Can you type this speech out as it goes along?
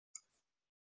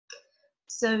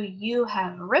So you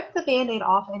have ripped the Band-Aid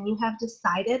off and you have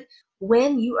decided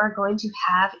when you are going to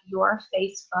have your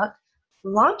Facebook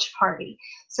launch party.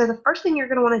 So the first thing you're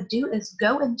going to want to do is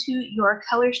go into your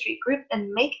Color Street group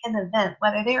and make an event.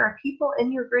 Whether there are people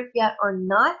in your group yet or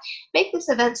not, make this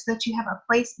event so that you have a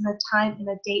place and a time and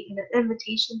a date and an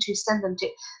invitation to send them to.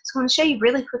 So I'm going to show you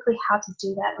really quickly how to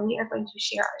do that, and we are going to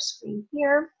share our screen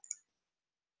here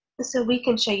so we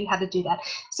can show you how to do that.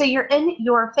 So you're in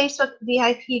your Facebook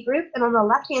VIP group, and on the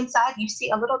left-hand side, you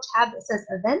see a little tab that says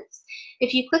Events.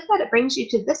 If you click that, it brings you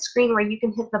to this screen where you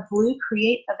can hit the blue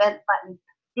Create Event button.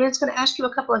 And it's going to ask you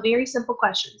a couple of very simple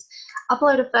questions.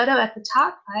 Upload a photo at the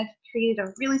top. I've created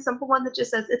a really simple one that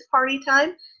just says it's party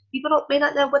time. People may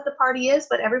not know what the party is,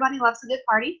 but everybody loves a good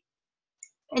party.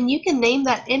 And you can name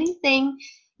that anything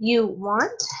you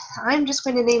want. I'm just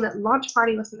going to name it Launch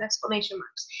Party with some exclamation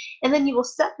marks. And then you will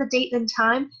set the date and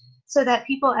time so that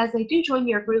people, as they do join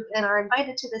your group and are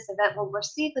invited to this event, will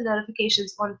receive the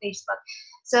notifications on Facebook.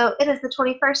 So it is the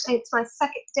 21st, and it's my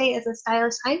second day as a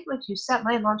stylist. I'm going to set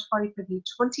my launch party for the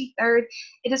 23rd.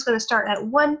 It is going to start at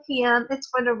 1 p.m. It's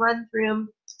going to run through,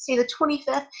 say, the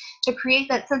 25th to create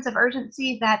that sense of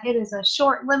urgency that it is a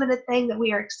short, limited thing that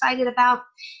we are excited about.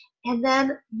 And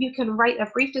then you can write a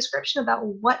brief description about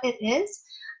what it is,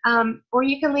 or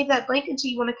you can leave that blank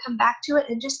until you want to come back to it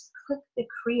and just click the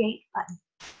Create button.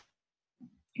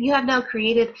 You have now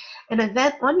created an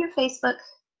event on your Facebook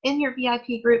in your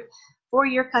VIP group for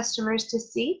your customers to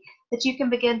see that you can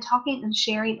begin talking and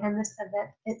sharing in this event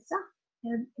itself.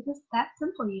 And it is that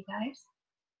simple, you guys.